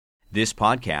This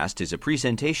podcast is a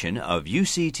presentation of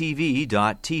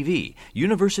UCTV.tv,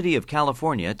 University of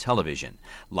California Television.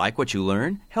 Like what you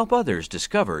learn? Help others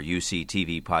discover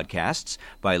UCTV podcasts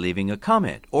by leaving a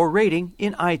comment or rating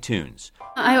in iTunes.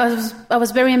 I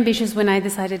was very ambitious when I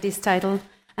decided this title,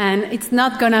 and it's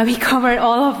not going to be covered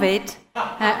all of it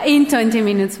in 20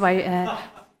 minutes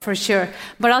for sure.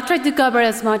 But I'll try to cover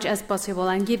as much as possible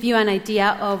and give you an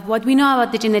idea of what we know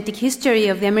about the genetic history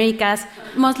of the Americas,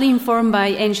 mostly informed by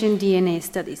ancient DNA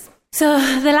studies. So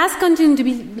the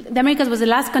Americas was the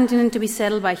last continent to be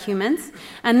settled by humans,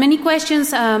 and many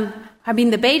questions have been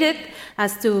debated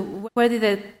as to where did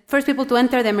the first people to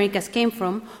enter the Americas came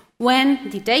from, when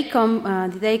did they come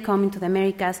into the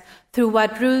Americas, through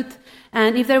what route,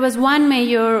 and if there was one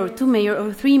major or two major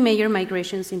or three major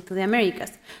migrations into the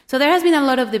Americas. So there has been a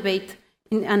lot of debate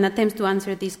and attempts to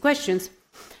answer these questions.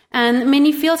 And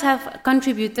many fields have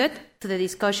contributed to the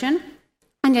discussion,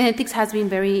 and genetics has been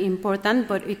very important,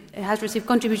 but it has received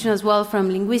contributions as well from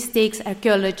linguistics,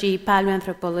 archaeology,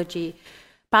 paleoanthropology,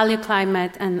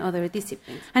 paleoclimate, and other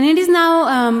disciplines. And it is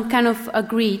now kind of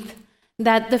agreed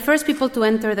that the first people to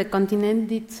enter the continent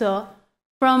did so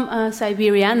from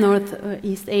Siberia,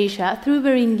 Northeast Asia, through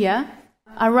Beringia,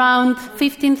 around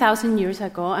 15,000 years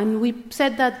ago. And we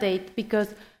set that date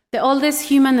because the oldest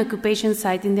human occupation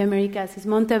site in the Americas is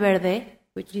Monteverde,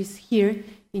 which is here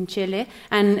in Chile.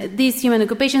 And this human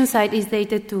occupation site is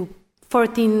dated to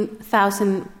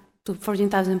 14,000 to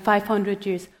 14,500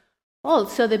 years old.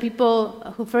 So the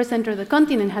people who first entered the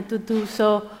continent had to do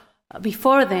so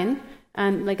before then,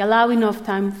 and allow enough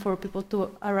time for people to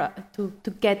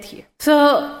get here.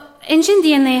 So ancient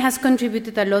DNA has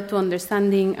contributed a lot to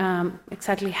understanding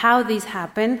exactly how this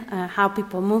happened, how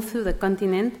people moved through the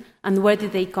continent, and where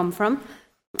did they come from.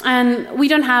 And we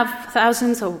don't have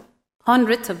thousands or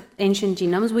hundreds of ancient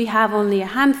genomes. We have only a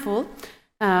handful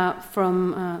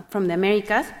from the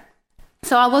Americas.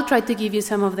 So I will try to give you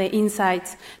some of the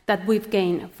insights that we've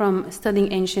gained from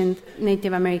studying ancient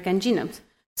Native American genomes.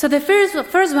 So the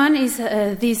first one is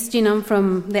this genome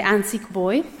from the Anzic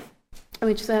boy,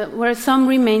 which were some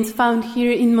remains found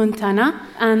here in Montana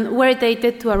and were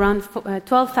dated to around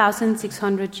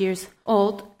 12,600 years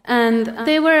old. And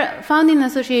they were found in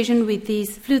association with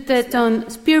these fluted-on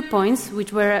spear points,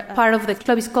 which were part of the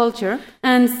Clovis culture.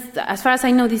 And as far as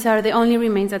I know, these are the only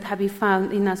remains that have been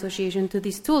found in association to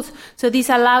these tools. So this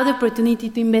allowed the opportunity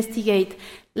to investigate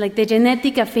the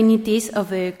genetic affinities of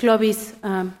the Clovis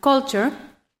culture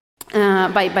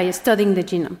by studying the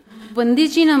genome. When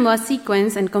this genome was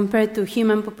sequenced and compared to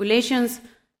human populations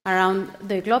around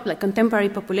the globe, contemporary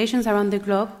populations around the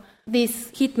globe, this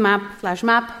heat map, flash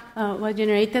map, was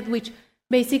generated, which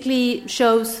basically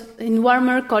shows in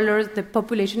warmer colors the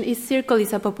population. Each circle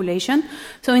is a population.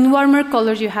 So in warmer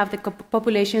colors, you have the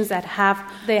populations that have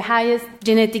the highest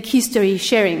genetic history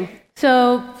sharing.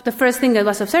 So the first thing that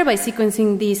was observed by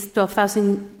sequencing this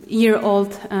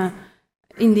 12,000-year-old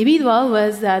individual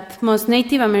was that most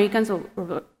Native Americans, or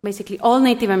basically all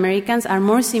Native Americans, are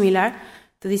more similar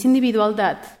to this individual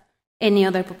than any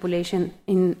other population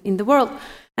in the world.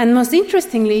 And most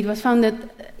interestingly, it was found that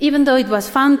even though it was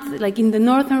found in the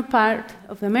northern part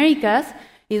of the Americas,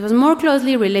 it was more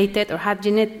closely related or had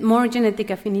more genetic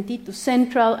affinity to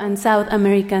Central and South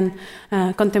American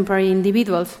contemporary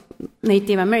individuals,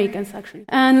 Native Americans actually.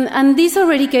 And this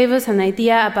already gave us an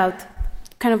idea about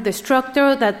kind of the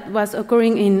structure that was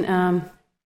occurring in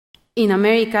the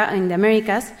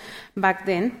Americas back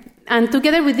then. And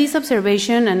together with this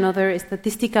observation and other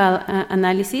statistical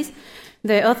analysis,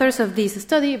 the authors of this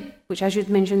study, which I should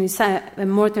mention is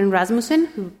Morten Rasmussen,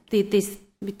 who did this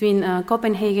between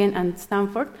Copenhagen and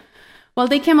Stanford, well,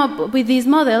 they came up with this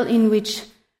model in which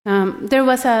there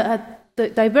was a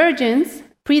divergence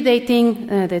predating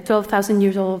the 12,000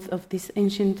 years old of this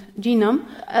ancient genome,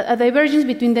 a divergence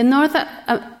between the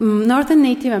northern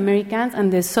Native Americans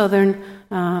and the southern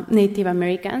Native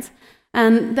Americans,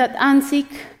 and that Anzic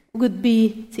would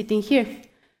be sitting here.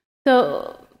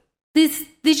 So this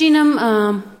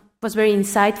genome was very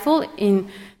insightful in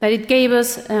that it gave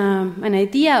us an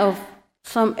idea of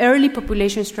some early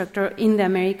population structure in the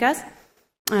Americas,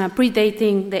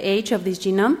 predating the age of this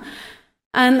genome.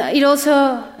 And it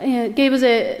also gave us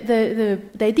the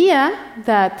idea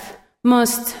that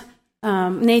most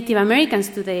Native Americans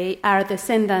today are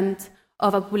descendants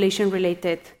of a population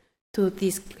related to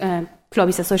this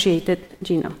Clovis-associated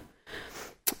genome.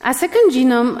 A second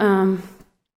genome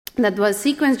that was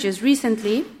sequenced just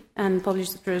recently and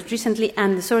published just recently,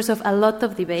 and the source of a lot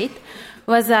of debate,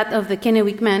 was that of the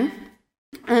Kennewick man.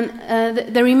 And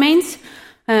the remains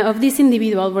of this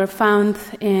individual were found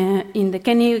in the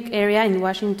Kennewick area in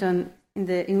Washington,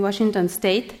 in Washington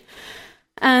State.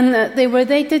 And they were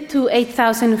dated to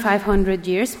 8,500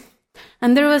 years.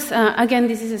 And there was, again,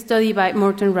 this is a study by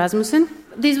Morten Rasmussen.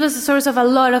 This was a source of a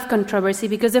lot of controversy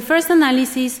because the first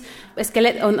analysis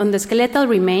on the skeletal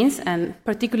remains, and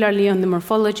particularly on the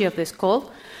morphology of the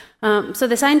skull. So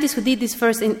the scientists who did this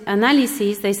first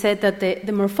analysis, they said that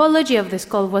the morphology of the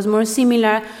skull was more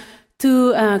similar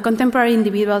to contemporary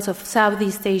individuals of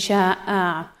Southeast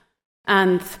Asia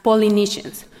and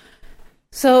Polynesians.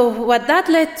 So what that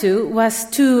led to was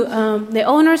to the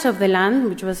owners of the land,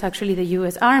 which was actually the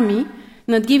U.S. Army,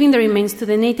 not giving the remains to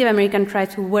the Native American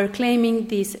tribes who were claiming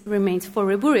these remains for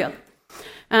reburial.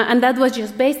 And that was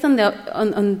just based on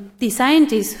the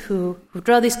scientists who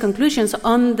draw these conclusions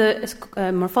on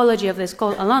the morphology of the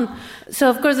skull alone. So,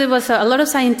 of course, there was a lot of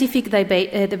scientific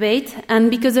debate,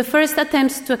 and because the first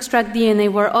attempts to extract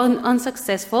DNA were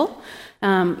unsuccessful,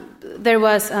 there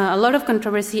was a lot of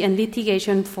controversy and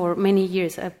litigation for many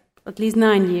years, at least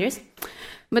 9 years.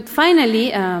 But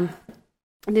finally,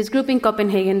 this group in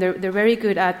Copenhagen, they're very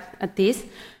good at this,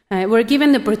 were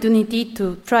given the opportunity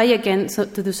to try again to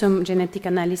do some genetic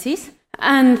analysis,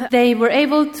 and they were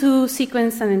able to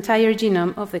sequence an entire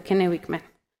genome of the Kennewick man.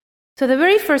 So the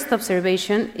very first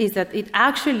observation is that it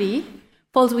actually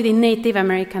falls within Native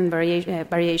American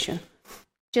variation.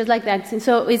 Just like that.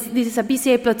 So this is a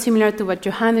PCA plot similar to what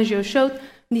Johannes just showed.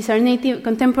 These are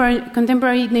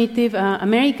contemporary Native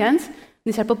Americans.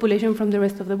 These are population from the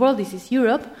rest of the world. This is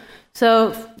Europe.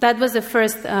 So that was the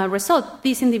first result.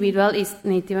 This individual is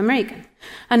Native American.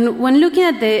 And when looking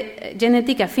at the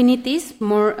genetic affinities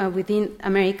more within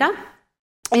America,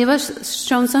 it was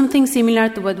shown something similar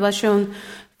to what was shown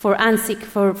for ANSIC,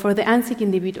 for the ANSIC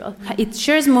individual. It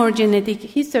shares more genetic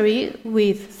history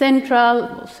with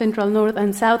Central, North,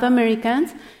 and South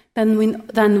Americans than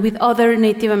with other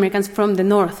Native Americans from the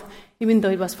North, even though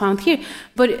it was found here.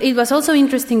 But it was also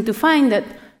interesting to find that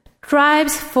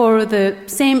tribes for the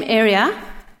same area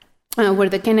where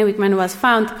the Kennewick man was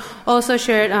found also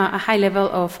shared a high level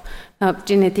of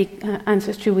genetic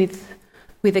ancestry with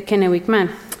the Kennewick man.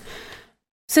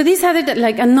 So this added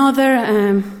like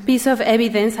another piece of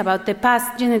evidence about the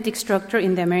past genetic structure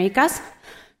in the Americas.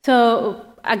 So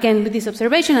again, with this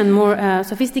observation and more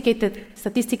sophisticated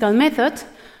statistical methods,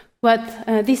 what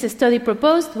this study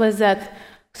proposed was that,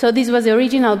 so this was the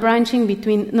original branching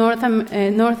between northern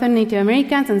Native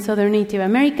Americans and southern Native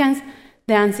Americans.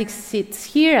 The ANSIC sits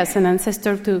here as an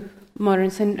ancestor to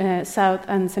modern South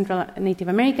and Central Native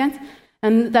Americans,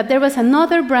 and that there was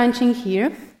another branching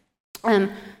here,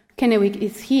 and Kennewick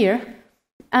is here,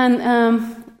 and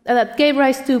that gave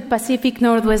rise to Pacific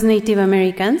Northwest Native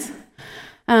Americans,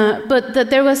 but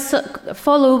that there was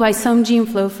followed by some gene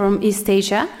flow from East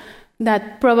Asia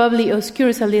that probably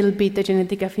obscures a little bit the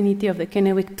genetic affinity of the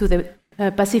Kennewick to the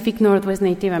Pacific Northwest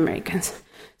Native Americans.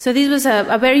 So this was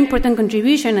a very important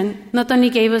contribution, and not only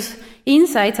gave us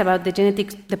insights about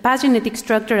the past genetic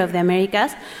structure of the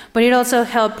Americas, but it also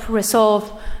helped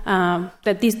resolve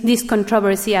this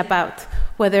controversy about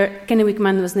whether Kennewick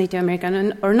man was Native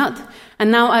American or not.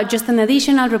 And now just an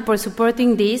additional report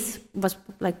supporting this was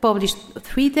published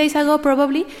 3 days ago,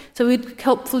 probably. So it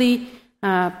hopefully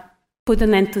put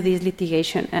an end to this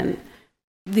litigation, and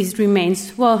this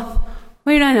remains, well,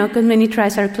 we don't know, because many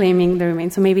tribes are claiming the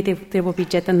remains, so maybe there will be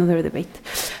yet another debate.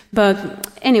 But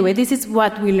anyway, this is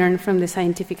what we learned from the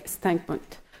scientific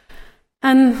standpoint.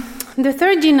 And the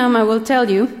third genome I will tell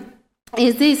you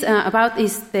is this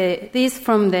this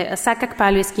from the Sakak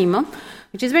paleoeskimo,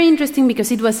 which is very interesting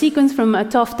because it was sequenced from a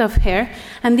tuft of hair,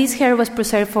 and this hair was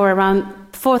preserved for around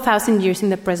 4,000 years in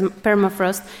the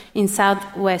permafrost in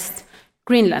southwest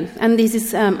Greenland. And this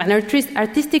is an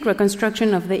artistic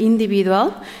reconstruction of the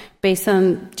individual based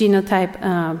on genotype,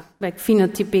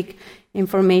 phenotypic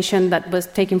information that was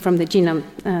taken from the genome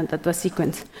that was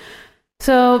sequenced.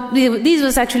 So this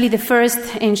was actually the first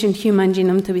ancient human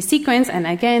genome to be sequenced, and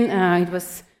again,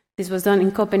 this was done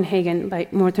in Copenhagen by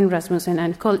Morten Rasmussen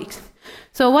and colleagues.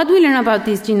 So what we learned about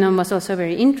this genome was also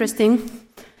very interesting.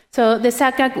 So the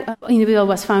Sakak individual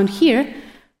was found here,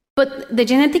 but the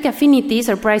genetic affinity,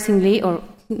 surprisingly, or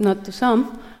not to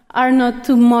some, are not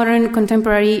to modern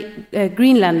contemporary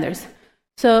Greenlanders.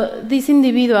 So this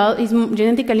individual is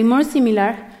genetically more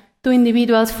similar to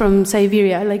individuals from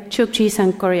Siberia, like Chukchis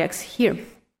and Koryaks here.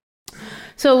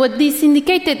 So what this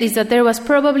indicated is that there was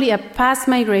probably a past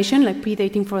migration, like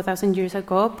predating 4,000 years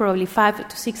ago, probably 5,000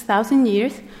 to 6,000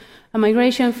 years, a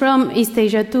migration from East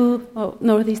Asia to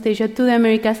Northeast Asia to the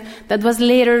Americas that was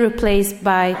later replaced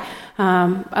by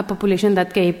a population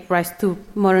that gave rise to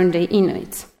modern-day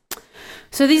Inuits.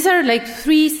 So these are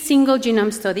 3 single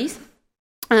genome studies,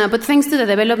 but thanks to the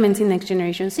developments in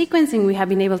next-generation sequencing, we have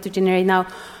been able to generate now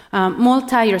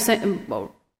multi or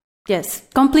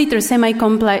complete or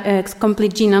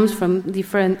semi-complete genomes from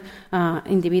different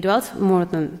individuals, more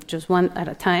than just one at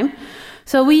a time.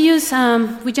 So we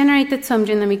generated some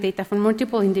genomic data from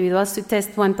multiple individuals to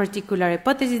test one particular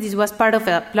hypothesis. This was part of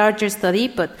a larger study,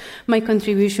 but my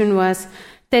contribution was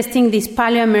testing this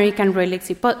Paleo-American relics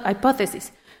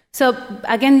hypothesis. So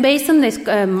again, based on this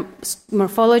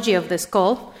morphology of the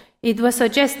skull, it was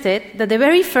suggested that the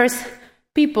very first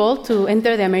people to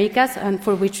enter the Americas, and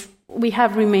for which we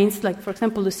have remains, like, for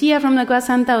example, Lucia from Agua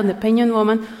Santa and the Peñon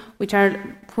woman,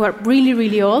 who are really,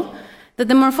 really old, that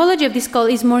the morphology of this skull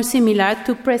is more similar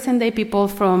to present-day people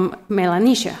from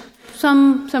Melanesia.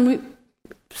 Some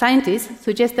scientists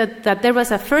suggest that there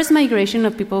was a first migration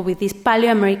of people with this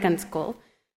Paleo-American skull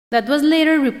that was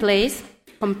later replaced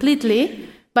completely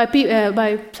by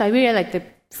Siberia, like the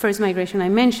first migration I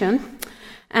mentioned,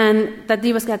 and that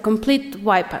it was a complete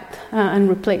wipeout and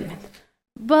replacement.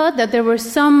 But that there were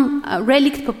some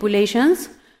relict populations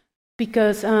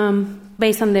because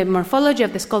based on the morphology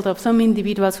of the skull of some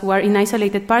individuals who are in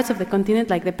isolated parts of the continent,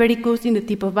 like the Pericus in the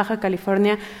tip of Baja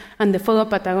California and the Fuego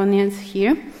Patagonians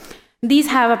here, these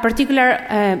have a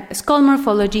particular skull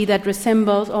morphology that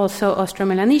resembles also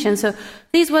Austromelanesian. So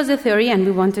this was the theory, and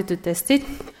we wanted to test it.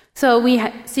 So we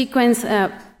sequenced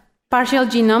partial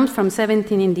genomes from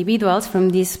 17 individuals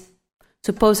from these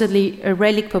supposedly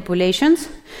relic populations.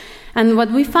 And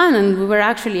what we found, and we were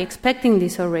actually expecting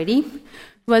this already,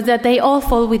 was that they all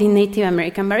fall within Native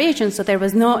American variations. So there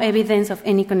was no evidence of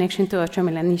any connection to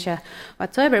Austromelanesia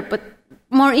whatsoever. But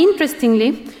more interestingly,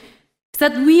 is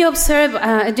that we observe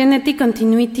a genetic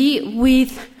continuity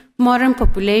with modern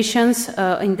populations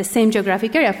in the same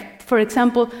geographic area. For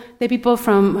example, the people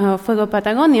from Fuego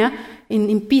Patagonia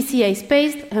in PCA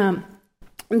space,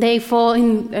 they fall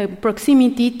in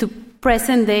proximity to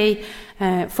present-day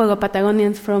Fuego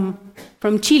Patagonians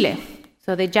from Chile,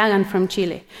 so the Jagan from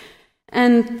Chile.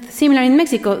 And similar in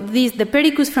Mexico, the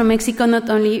Pericus from Mexico not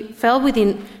only fell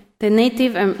within the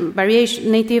native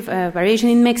variation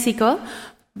in Mexico,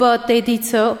 but they did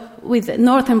so with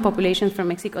northern populations from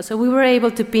Mexico. So we were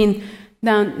able to pin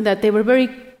down that they were very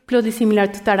closely similar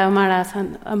to Tarahumaras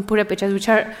and Purépechas, which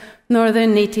are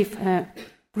northern native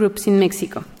groups in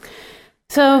Mexico.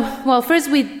 So, well, first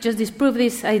we just disproved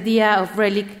this idea of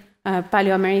relic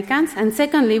Paleo-Americans, and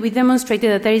secondly, we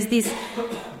demonstrated that there is this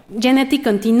genetic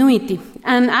continuity.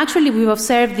 And actually, we've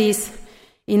observed this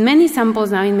in many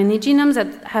samples now, in many genomes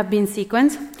that have been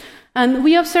sequenced. And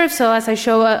we observed, so as I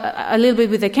show a little bit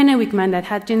with the Kennewick man that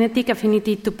had genetic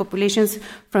affinity to populations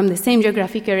from the same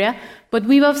geographic area, but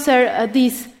we've observed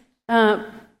this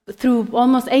through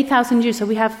almost 8,000 years, so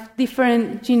we have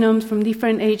different genomes from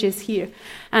different ages here.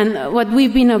 And what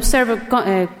we've been observing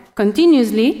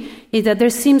continuously is that there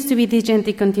seems to be this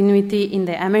genetic continuity in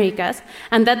the Americas,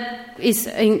 and that is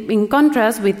in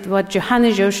contrast with what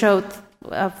Johannes Jo showed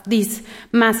of these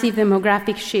massive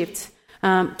demographic shifts.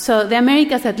 So the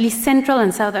Americas, at least Central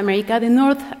and South America, the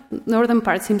northern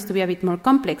part seems to be a bit more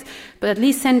complex, but at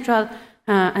least Central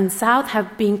and South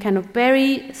have been kind of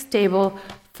very stable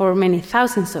for many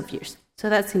thousands of years. So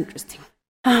that's interesting.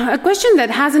 A question that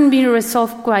hasn't been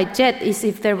resolved quite yet is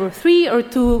if there were 3 or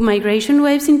 2 migration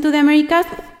waves into the Americas.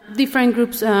 Different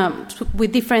groups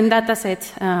with different data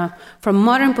sets from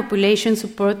modern populations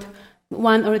support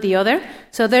one or the other.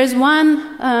 So there's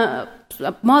one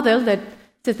model that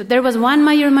says that there was one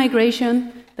major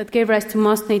migration that gave rise to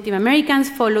most Native Americans,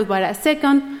 followed by a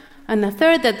second and a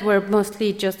third that were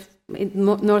mostly just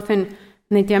northern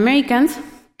Native Americans.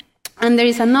 And there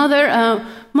is another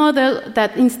model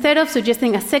that, instead of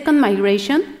suggesting a second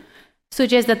migration,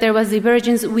 suggests that there was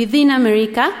divergence within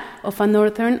America of a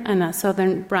northern and a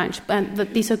southern branch, and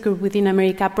that this occurred within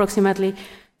America approximately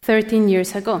 13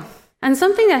 years ago. And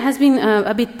something that has been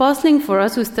a bit puzzling for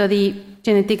us who study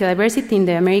genetic diversity in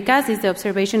the Americas is the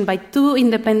observation by 2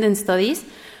 independent studies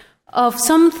of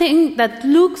something that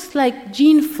looks like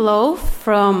gene flow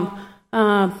from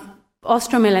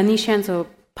Austromelanesians or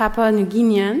Papua New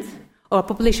Guineans, or a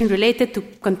population related to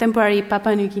contemporary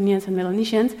Papua New Guineans and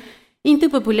Melanesians, into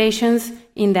populations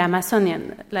in the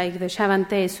Amazonian, like the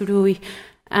Xavante, Surui,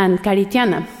 and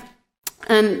Caritiana.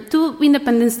 And 2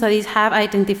 independent studies have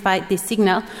identified this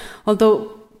signal,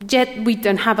 although yet we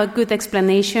don't have a good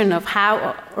explanation of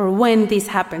how or when this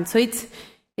happened. So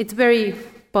it's very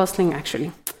puzzling,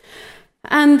 actually.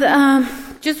 And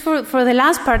just for the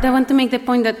last part, I want to make the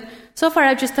point that so far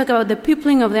I've just talked about the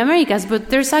peopling of the Americas, but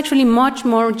there's actually much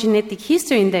more genetic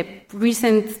history in the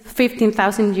recent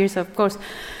 15,000 years, of course.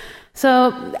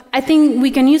 So I think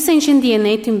we can use ancient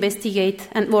DNA to investigate,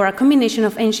 or a combination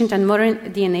of ancient and modern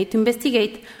DNA to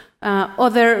investigate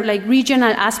other like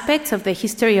regional aspects of the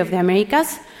history of the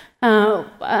Americas.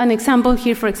 An example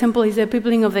here, for example, is the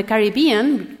peopling of the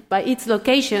Caribbean. By its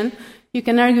location, you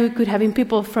can argue it could have been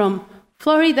people from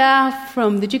Florida,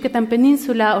 from the Yucatan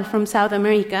Peninsula, or from South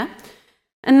America.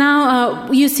 And now,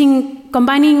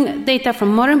 combining data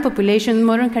from modern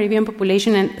Caribbean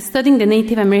population, and studying the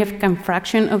Native American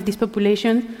fraction of this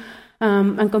population,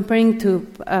 and comparing to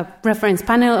a reference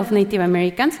panel of Native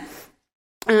Americans,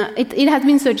 it has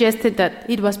been suggested that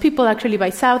it was people actually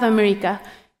by South America,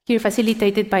 here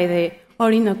facilitated by the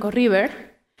Orinoco River.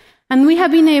 And we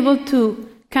have been able to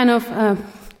kind of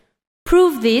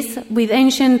prove this with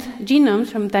ancient genomes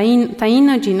from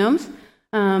Taíno genomes.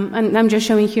 And I'm just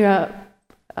showing here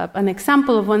an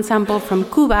example of one sample from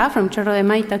Cuba, from Chorro de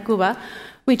Maita, Cuba,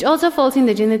 which also falls in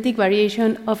the genetic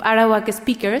variation of Arawak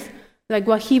speakers, like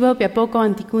Guajibo, Piapoco,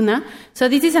 and Ticuna. So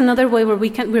this is another way where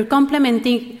we're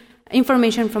complementing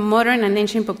information from modern and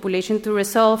ancient population to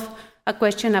resolve a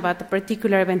question about a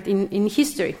particular event in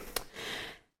history.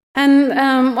 And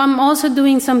I'm also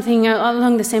doing something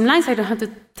along the same lines. I don't have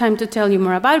the time to tell you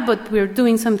more about, but we're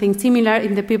doing something similar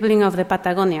in the peopling of the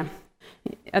Patagonia,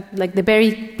 at like the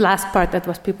very last part that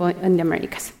was people in the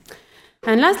Americas.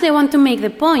 And lastly, I want to make the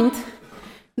point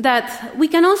that we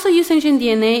can also use ancient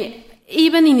DNA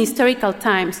even in historical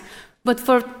times, but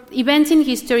for events in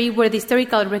history where the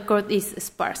historical record is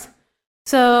sparse.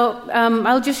 So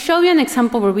I'll just show you an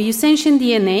example where we use ancient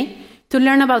DNA to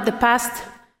learn about the past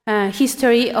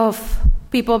history of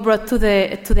people brought to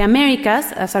the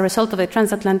Americas as a result of the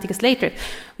transatlantic slave trade.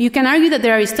 You can argue that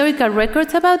there are historical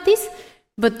records about this,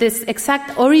 but the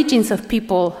exact origins of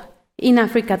people in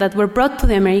Africa that were brought to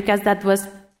the Americas, that was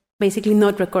basically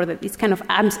not recorded. It's kind of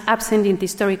absent in the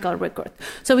historical record.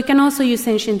 So we can also use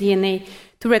ancient DNA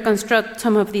to reconstruct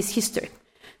some of this history.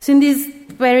 So in this,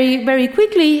 very, very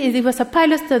quickly, it was a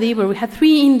pilot study where we had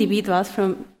 3 individuals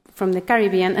from the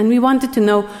Caribbean, and we wanted to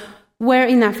know where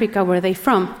in Africa were they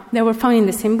from. They were found in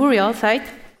the same burial site.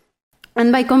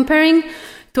 And by comparing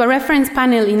to a reference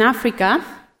panel in Africa,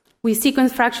 with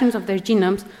sequence fractions of their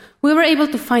genomes, we were able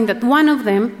to find that one of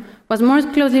them was more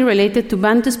closely related to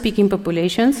Bantu-speaking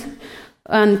populations,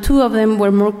 and 2 of them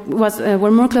were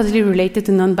more closely related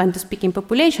to non-Bantu-speaking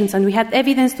populations. And we had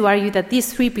evidence to argue that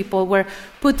these 3 people were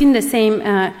put in the same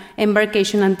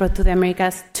embarkation and brought to the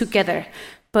Americas together.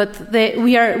 But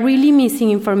we are really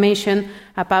missing information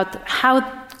about how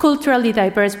culturally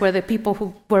diverse were the people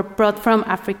who were brought from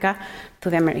Africa to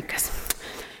the Americas.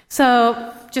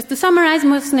 So just to summarize,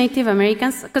 most Native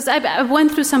Americans, because I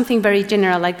went through something very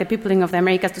general, like the peopling of the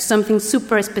Americas, to something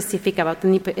super specific about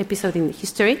an episode in the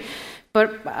history,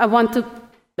 but I want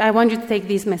you to take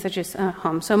these messages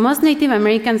home. So most Native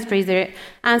Americans trace their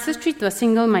ancestry to a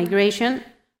single migration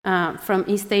from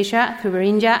East Asia to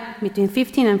Beringia between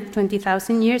 15 and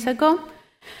 20,000 years ago.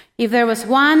 If there was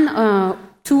 1,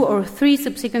 2, or 3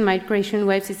 subsequent migration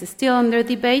waves, is still under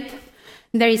debate.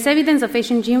 There is evidence of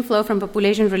Asian gene flow from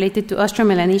populations related to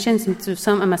Austro-Melanesians into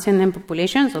some Amazonian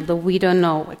populations, although we don't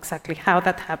know exactly how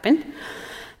that happened.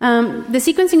 The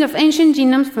sequencing of ancient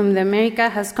genomes from the America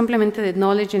has complemented the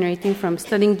knowledge generating from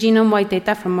studying genome-wide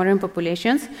data from modern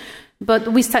populations, but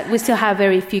we still have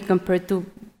very few compared to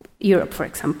Europe, for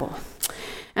example.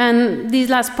 And this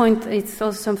last point is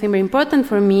also something very important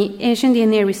for me. Ancient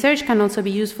DNA research can also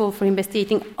be useful for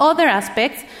investigating other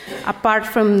aspects apart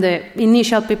from the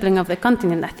initial peopling of the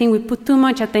continent. I think we put too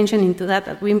much attention into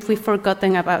that we've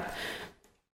forgotten about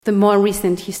the more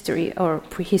recent history or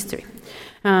prehistory,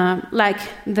 like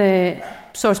the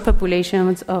source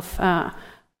populations of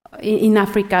in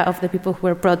Africa of the people who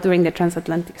were brought during the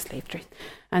transatlantic slave trade.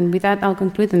 And with that, I'll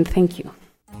conclude, and thank you.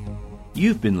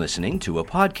 You've been listening to a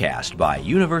podcast by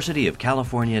University of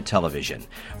California Television.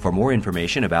 For more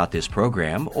information about this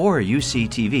program or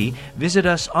UCTV, visit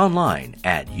us online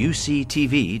at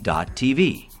uctv.tv.